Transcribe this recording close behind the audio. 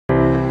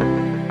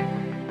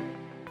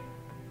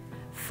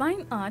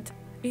Fine art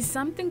is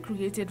something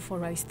created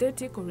for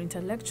aesthetic or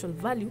intellectual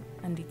value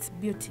and its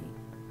beauty.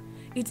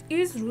 It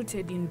is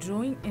rooted in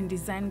drawing and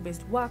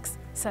design-based works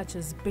such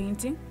as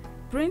painting,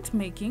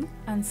 printmaking,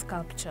 and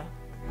sculpture.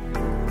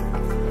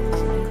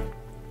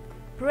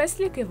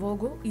 Presley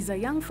Kevogo is a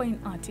young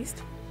fine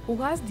artist who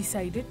has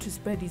decided to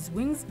spread his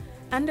wings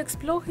and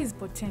explore his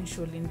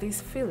potential in this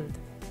field.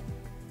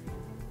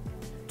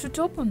 To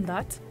top on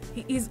that,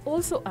 he is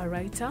also a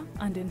writer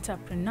and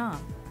entrepreneur.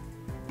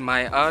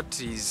 My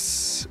art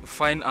is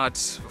fine art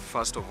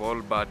first of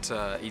all, but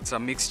it's a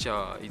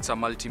mixture, it's a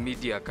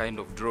multimedia kind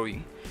of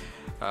drawing.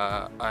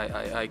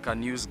 I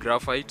can use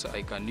graphite,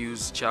 I can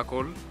use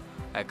charcoal,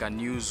 I can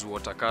use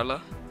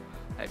watercolor,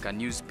 I can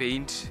use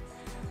paint,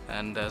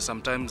 and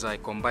sometimes I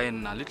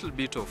combine a little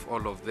bit of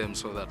all of them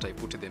so that I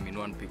put them in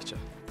one picture.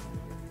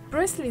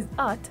 Presley's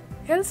art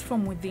hails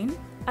from within,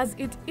 as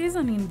it is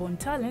an inborn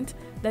talent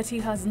that he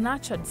has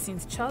nurtured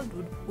since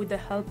childhood with the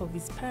help of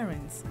his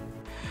parents.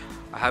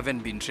 I haven't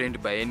been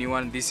trained by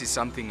anyone. This is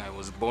something I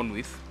was born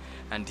with,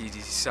 and it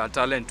is a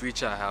talent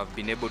which I have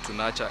been able to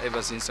nurture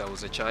ever since I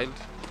was a child,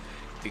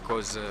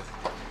 because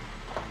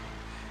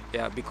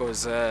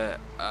I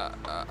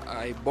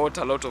bought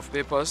a lot of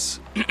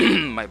papers.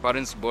 My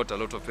parents bought a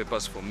lot of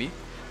papers for me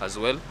as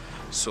well,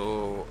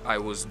 so I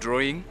was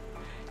drawing.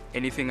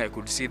 Anything I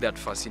could see that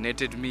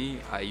fascinated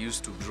me, I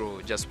used to draw,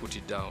 just put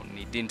it down.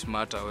 It didn't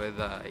matter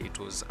whether it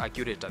was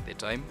accurate at the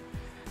time,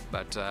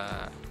 but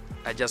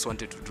I just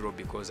wanted to draw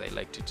because I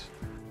liked it.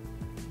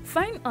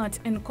 Fine art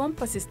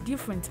encompasses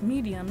different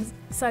mediums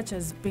such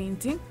as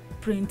painting,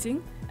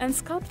 printing, and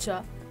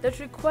sculpture that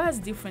requires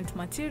different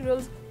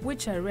materials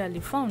which are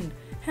rarely found,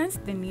 hence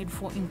the need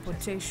for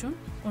importation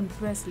on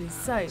Presley's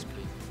side.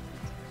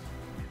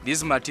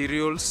 These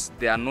materials,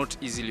 they are not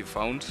easily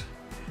found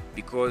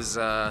because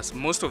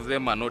most of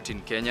them are not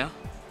in Kenya.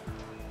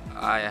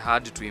 I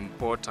had to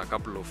import a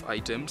couple of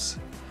items,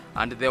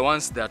 and the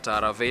ones that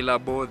are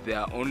available, they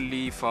are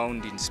only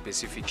found in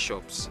specific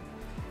shops.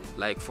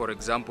 Like for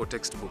example,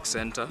 Textbook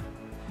Center.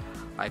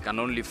 I can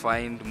only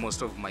find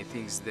most of my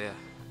things there.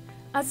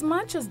 As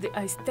much as the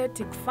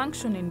aesthetic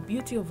function and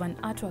beauty of an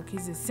artwork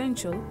is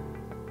essential,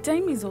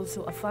 time is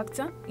also a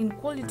factor in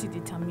quality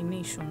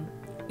determination.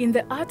 In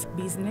the art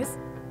business,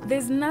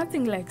 there's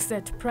nothing like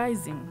set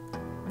pricing.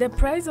 The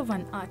price of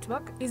an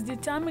artwork is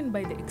determined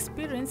by the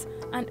experience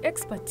and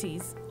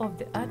expertise of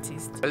the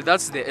artist. Well,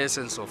 that's the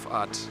essence of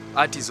art.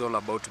 Art is all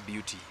about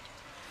beauty,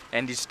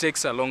 and it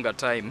takes a longer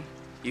time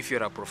if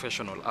you're a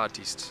professional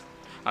artist.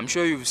 I'm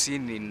sure you've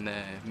seen in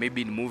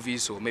maybe in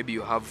movies, or maybe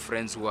you have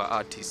friends who are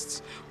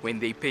artists. When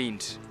they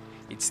paint,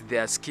 it's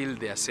their skill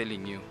they are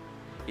selling you.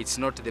 It's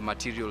not the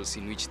materials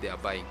in which they are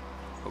buying,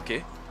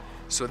 okay?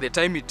 So the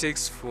time it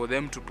takes for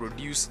them to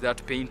produce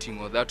that painting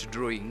or that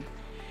drawing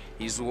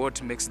is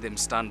what makes them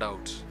stand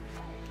out.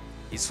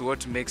 It's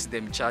what makes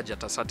them charge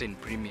at a certain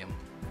premium.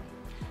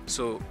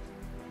 So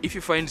if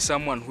you find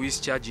someone who is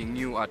charging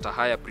you at a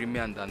higher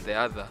premium than the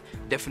other,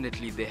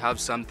 definitely they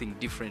have something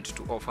different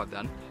to offer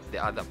than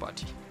the other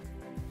party.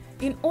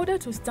 In order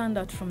to stand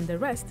out from the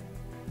rest,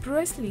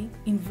 Presley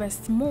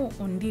invests more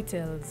on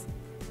details.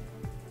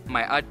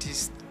 My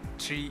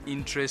artistry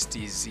interest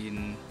is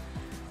in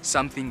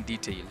something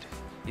detailed.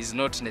 It's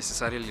not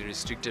necessarily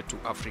restricted to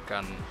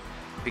African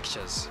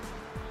pictures.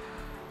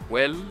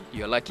 Well,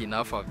 you're lucky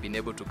enough I've been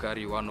able to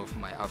carry one of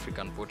my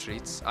African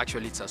portraits.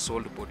 Actually, it's a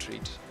sold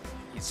portrait.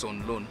 It's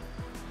on loan.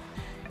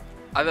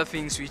 Other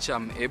things which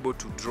I'm able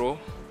to draw,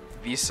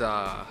 these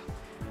are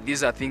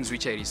things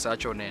which I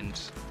research on, and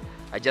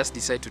I just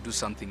decide to do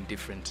something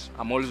different.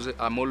 I'm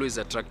always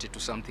attracted to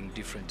something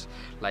different.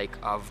 Like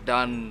I've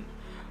done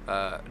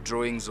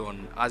drawings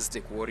on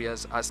Aztec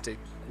warriors.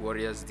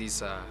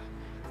 These are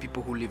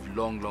people who lived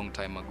long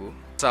time ago.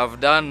 So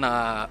I've done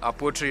a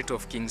portrait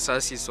of King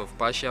Xerxes of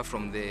Persia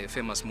from the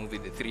famous movie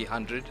The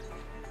 300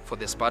 for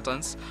the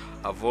Spartans.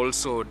 I've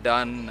also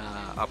done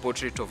a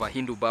portrait of a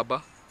Hindu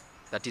Baba,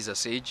 that is a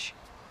sage,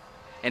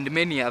 and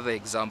many other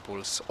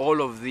examples. All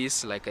of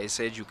this, like I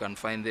said, you can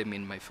find them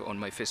on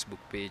my Facebook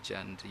page,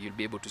 and you'll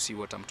be able to see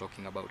what I'm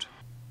talking about.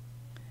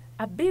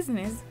 A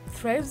business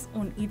thrives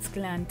on its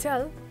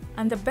clientele,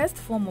 and the best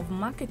form of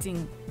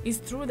marketing is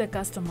through the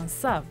customers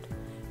served.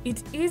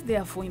 It is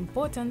therefore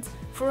important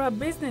for a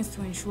business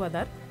to ensure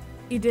that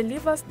it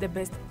delivers the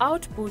best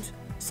output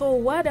so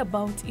word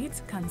about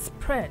it can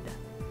spread.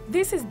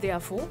 This is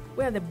therefore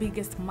where the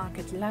biggest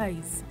market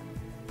lies.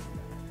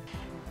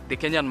 The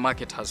Kenyan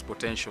market has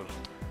potential.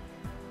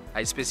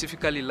 I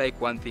specifically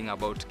like one thing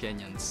about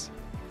Kenyans.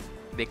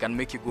 They can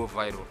make you go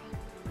viral.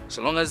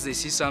 So long as they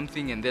see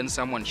something and then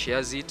someone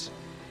shares it,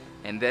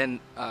 and then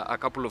a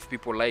couple of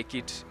people like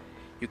it,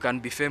 you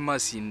can be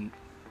famous in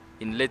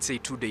let's say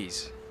 2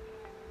 days.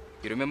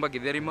 You remember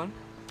Githeri Man?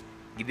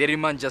 Githeri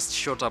Man just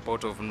shot up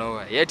out of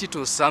nowhere, yet it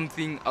was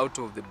something out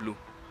of the blue.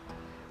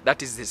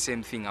 That is the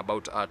same thing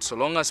about art. So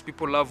long as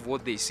people love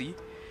what they see,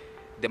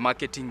 the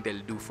marketing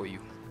they'll do for you.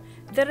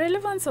 The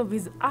relevance of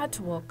his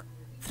artwork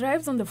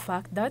thrives on the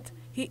fact that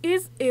he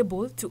is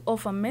able to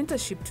offer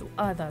mentorship to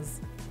others.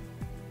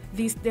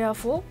 This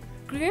therefore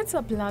creates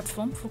a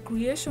platform for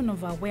creation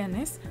of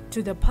awareness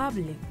to the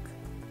public.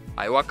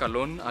 I work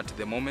alone at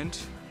the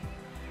moment.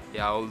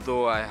 Yeah,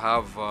 although I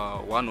have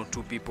one or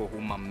two people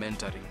whom I'm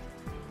mentoring.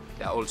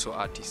 They are also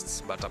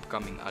artists, but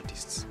upcoming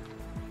artists.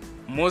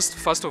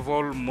 First of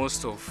all,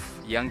 most of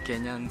young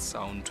Kenyans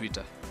are on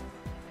Twitter.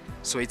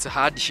 So it's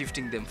hard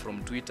shifting them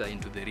from Twitter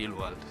into the real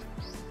world.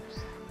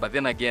 But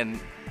then again,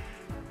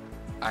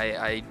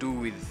 I do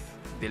with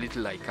the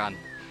little I can.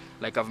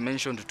 Like I've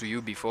mentioned to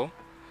you before,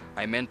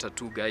 I mentor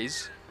two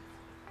guys,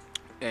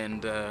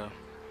 and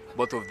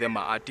both of them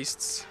are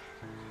artists.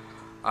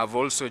 I've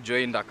also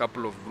joined a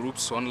couple of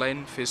groups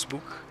online,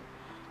 Facebook.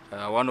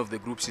 One of the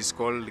groups is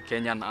called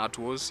Kenyan Art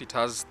Wars. It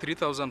has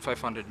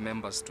 3,500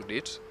 members to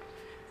date.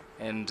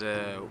 And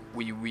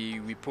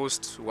we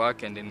post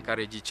work and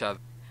encourage each other.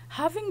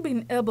 Having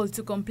been able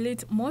to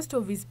complete most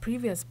of his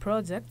previous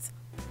projects,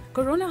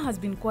 Corona has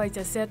been quite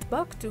a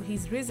setback to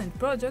his recent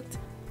project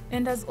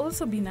and has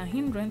also been a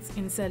hindrance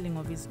in selling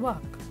of his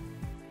work.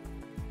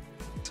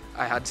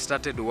 I had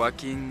started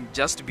working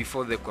just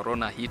before the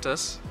Corona hit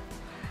us.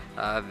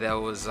 There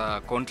was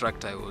a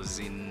contract I was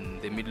in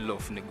the middle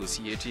of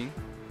negotiating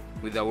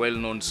with a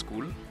well-known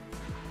school,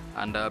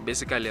 and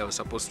basically I was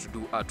supposed to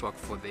do artwork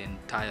for the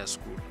entire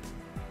school,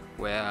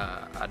 where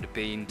I'd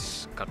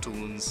paint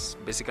cartoons.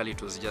 Basically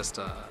it was just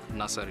a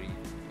nursery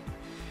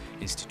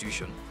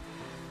institution.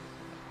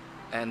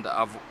 And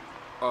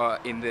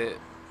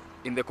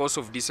in the course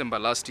of December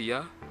last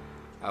year,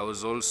 I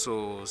was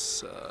also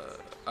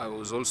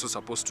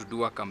supposed to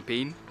do a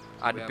campaign.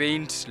 I'd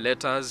paint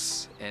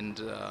letters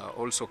and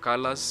also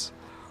colors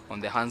on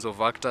the hands of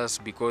actors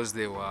because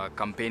they were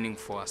campaigning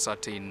for a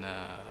certain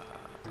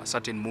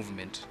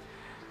movement,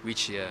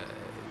 which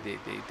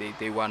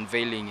they were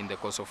unveiling in the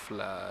course of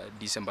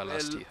December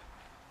last year.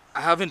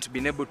 I haven't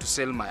been able to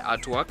sell my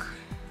artwork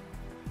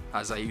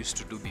as I used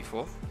to do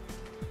before.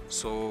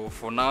 So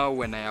for now,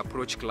 when I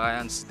approach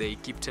clients, they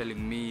keep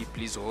telling me,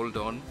 please hold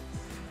on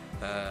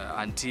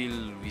until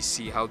we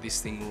see how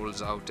this thing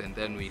rolls out, and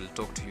then we'll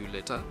talk to you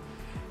later.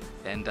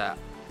 And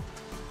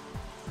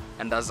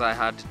as I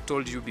had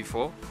told you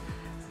before,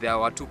 there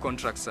were two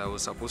contracts I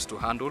was supposed to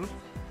handle.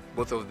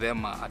 Both of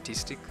them are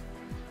artistic,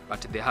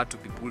 but they had to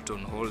be put on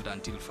hold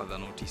until further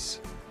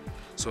notice.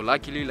 So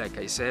luckily, like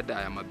I said,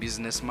 I am a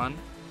businessman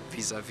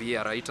vis-a-vis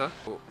a writer.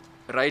 So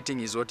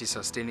writing is what is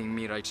sustaining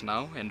me right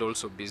now, and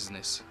also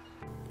business.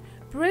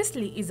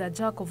 Presley is a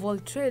jack of all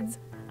trades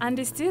and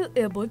is still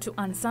able to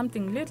earn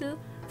something little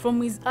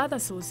from his other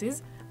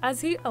sources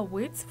as he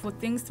awaits for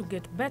things to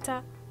get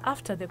better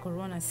after the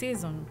Corona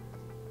season.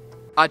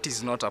 Art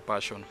is not a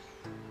passion.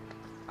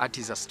 Art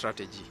is a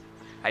strategy.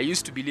 I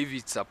used to believe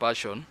it's a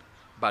passion,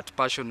 but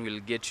passion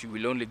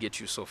will only get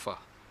you so far.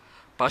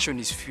 Passion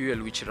is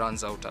fuel which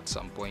runs out at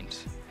some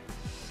point.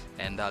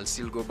 And I'll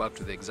still go back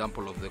to the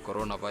example of the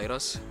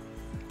coronavirus.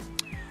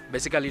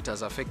 Basically, it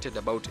has affected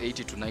about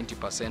 80 to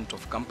 90%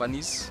 of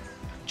companies,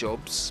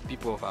 jobs.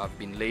 People have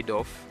been laid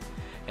off.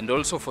 And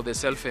also for the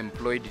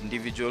self-employed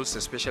individuals,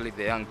 especially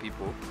the young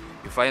people,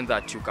 you find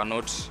that you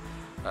cannot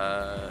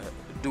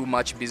do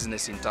much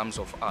business in terms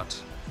of art.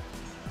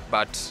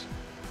 But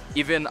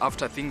even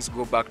after things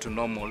go back to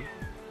normal,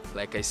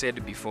 like I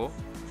said before,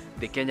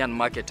 the Kenyan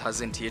market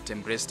hasn't yet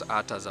embraced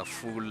art as a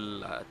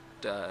full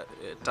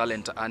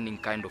talent earning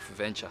kind of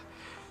venture.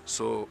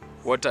 So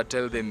what I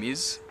tell them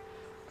is,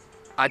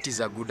 art is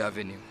a good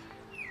avenue.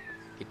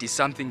 It is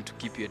something to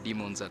keep your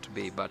demons at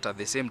bay, but at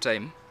the same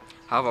time,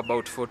 have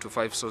about 4 to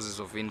 5 sources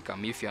of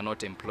income if you are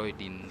not employed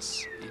in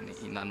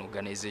an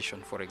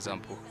organization, for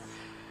example,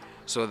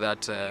 so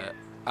that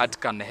art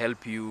can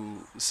help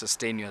you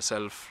sustain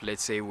yourself,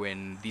 let's say,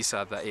 when these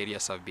other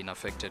areas have been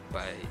affected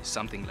by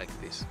something like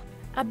this.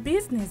 A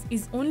business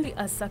is only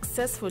as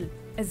successful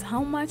as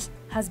how much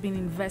has been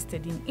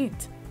invested in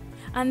it.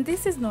 And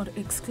this is not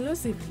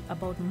exclusively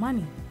about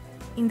money.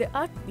 In the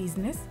art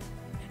business,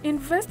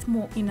 invest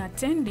more in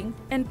attending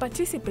and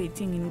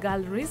participating in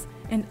galleries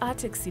and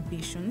art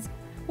exhibitions,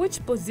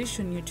 which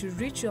position you to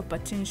reach your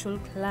potential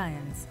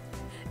clients.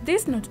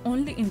 This not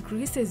only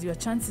increases your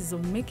chances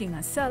of making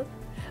a sale,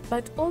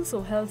 but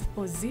also helps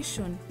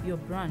position your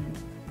brand.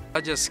 On a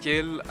larger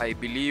scale, I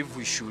believe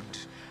we should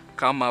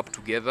come up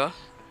together,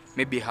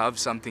 maybe have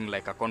something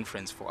like a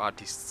conference for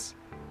artists,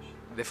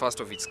 the first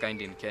of its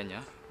kind in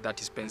Kenya,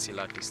 that is pencil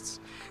artists.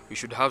 We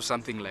should have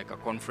something like a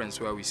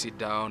conference where we sit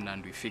down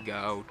and we figure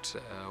out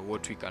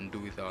what we can do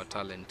with our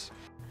talent.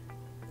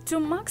 To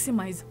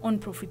maximize on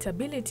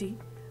profitability,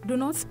 do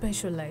not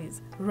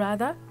specialize,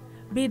 rather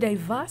be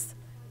diverse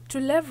to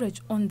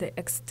leverage on the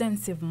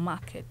extensive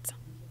market.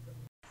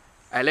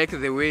 I like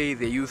the way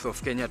the youth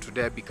of Kenya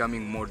today are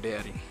becoming more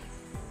daring.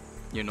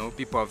 You know,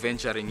 people are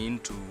venturing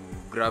into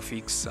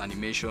graphics,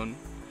 animation,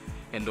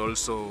 and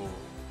also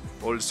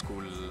old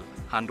school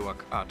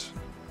handwork art.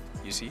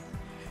 You see,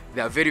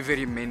 there are very,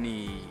 very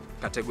many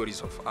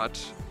categories of art.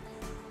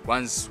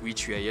 Ones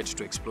which we are yet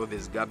to explore.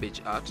 There's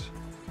garbage art.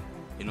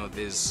 You know,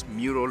 there's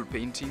mural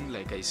painting,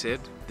 like I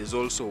said. There's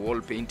also wall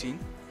painting.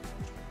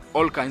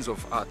 All kinds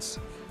of arts.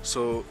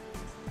 So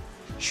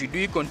Should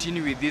we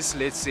continue with this,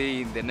 let's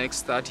say, in the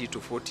next 30 to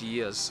 40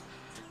 years,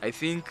 I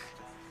think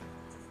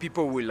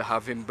people will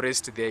have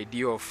embraced the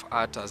idea of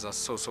art as a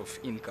source of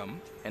income,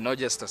 and not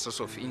just a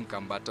source of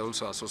income, but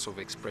also a source of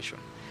expression.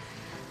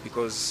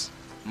 Because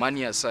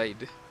money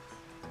aside,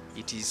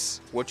 it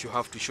is what you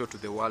have to show to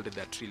the world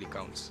that really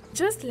counts.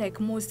 Just like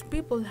most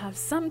people have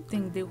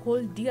something they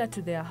hold dear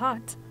to their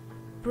heart,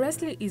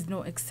 Presley is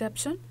no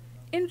exception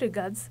in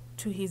regards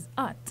to his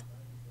art.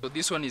 So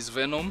this one is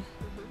Venom,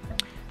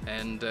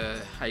 and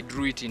I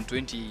drew it in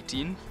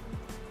 2018.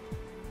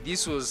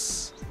 This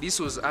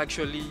was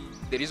actually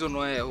the reason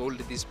why I hold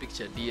this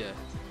picture dear,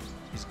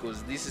 is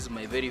because this is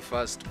my very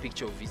first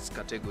picture of its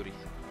category,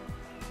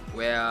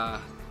 where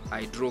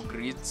I draw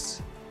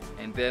grids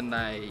and then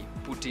I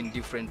put in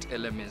different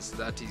elements,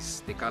 that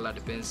is the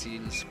colored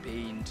pencils,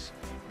 paint,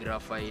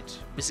 graphite,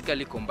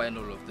 basically combine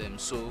all of them.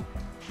 So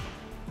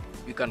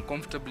you can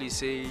comfortably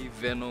say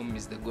Venom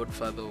is the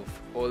godfather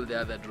of all the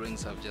other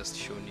drawings I've just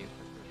shown you,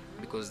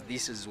 because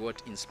this is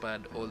what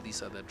inspired all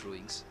these other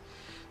drawings.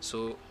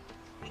 So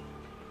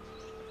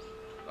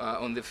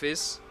on the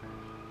face,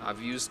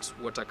 I've used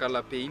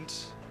watercolor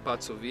paint,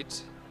 parts of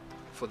it.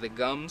 For the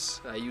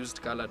gums, I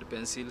used colored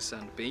pencils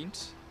and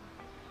paint.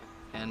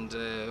 And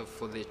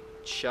for the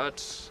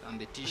shirt and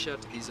the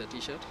t-shirt, this is a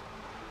t-shirt,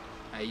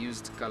 I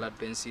used colored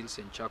pencils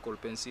and charcoal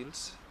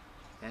pencils.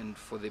 And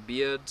for the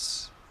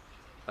beards,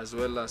 as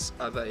well as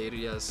other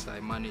areas, I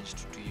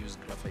managed to use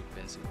graphite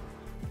pencil.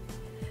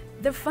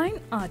 The fine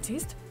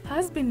artist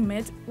has been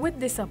met with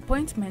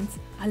disappointments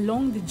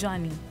along the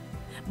journey.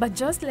 But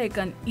just like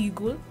an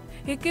eagle,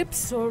 he keeps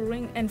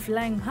soaring and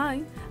flying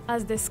high,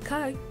 as the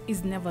sky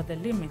is never the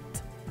limit.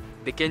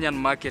 The Kenyan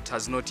market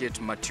has not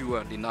yet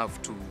matured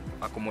enough to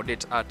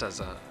accommodate art as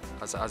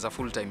a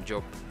full-time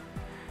job,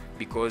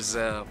 because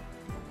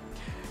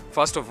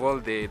first of all,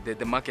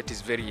 the market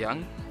is very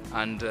young,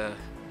 and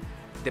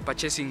the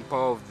purchasing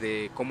power of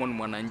the common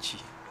mwananchi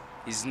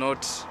is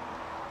not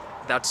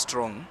that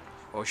strong,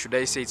 or should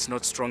I say it's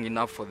not strong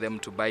enough for them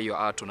to buy your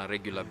art on a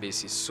regular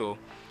basis. So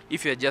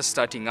if you're just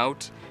starting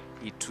out,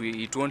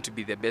 it won't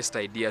be the best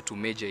idea to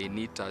major in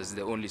it as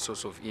the only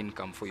source of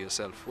income for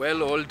yourself.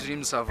 Well, all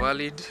dreams are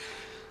valid,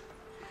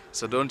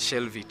 so don't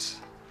shelve it.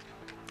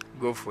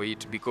 Go for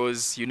it,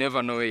 because you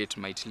never know where it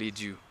might lead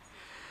you.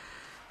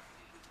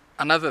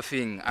 Another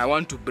thing, I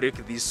want to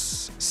break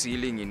this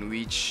ceiling in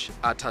which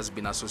art has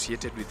been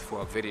associated with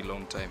for a very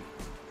long time.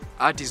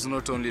 Art is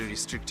not only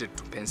restricted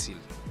to pencil,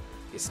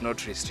 it's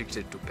not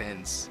restricted to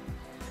pens.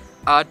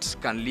 Art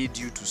can lead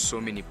you to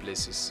so many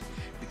places,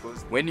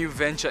 because when you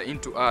venture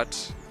into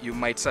art, you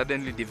might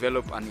suddenly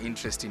develop an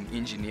interest in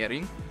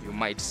engineering, you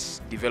might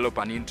develop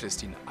an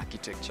interest in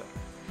architecture,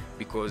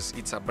 because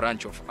it's a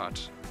branch of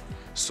art.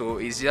 So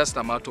it's just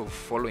a matter of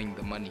following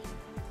the money.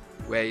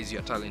 Where is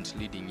your talent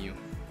leading you?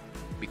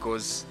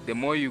 Because the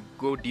more you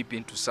go deep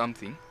into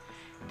something,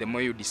 the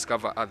more you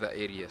discover other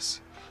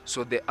areas.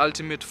 So the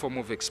ultimate form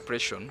of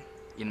expression,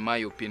 in my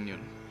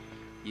opinion,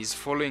 is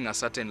following a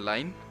certain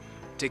line,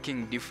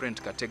 taking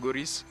different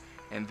categories,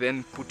 and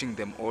then putting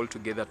them all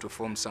together to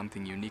form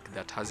something unique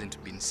that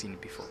hasn't been seen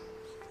before.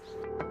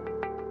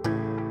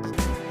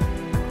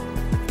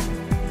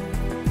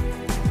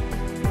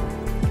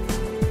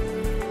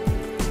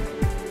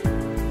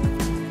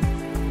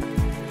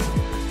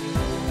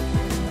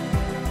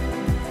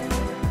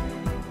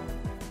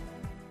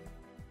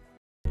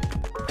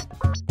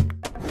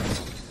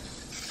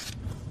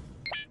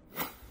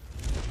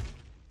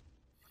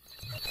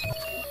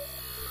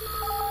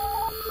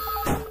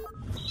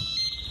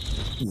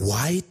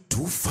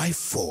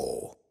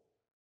 Y254.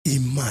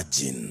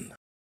 Imagine.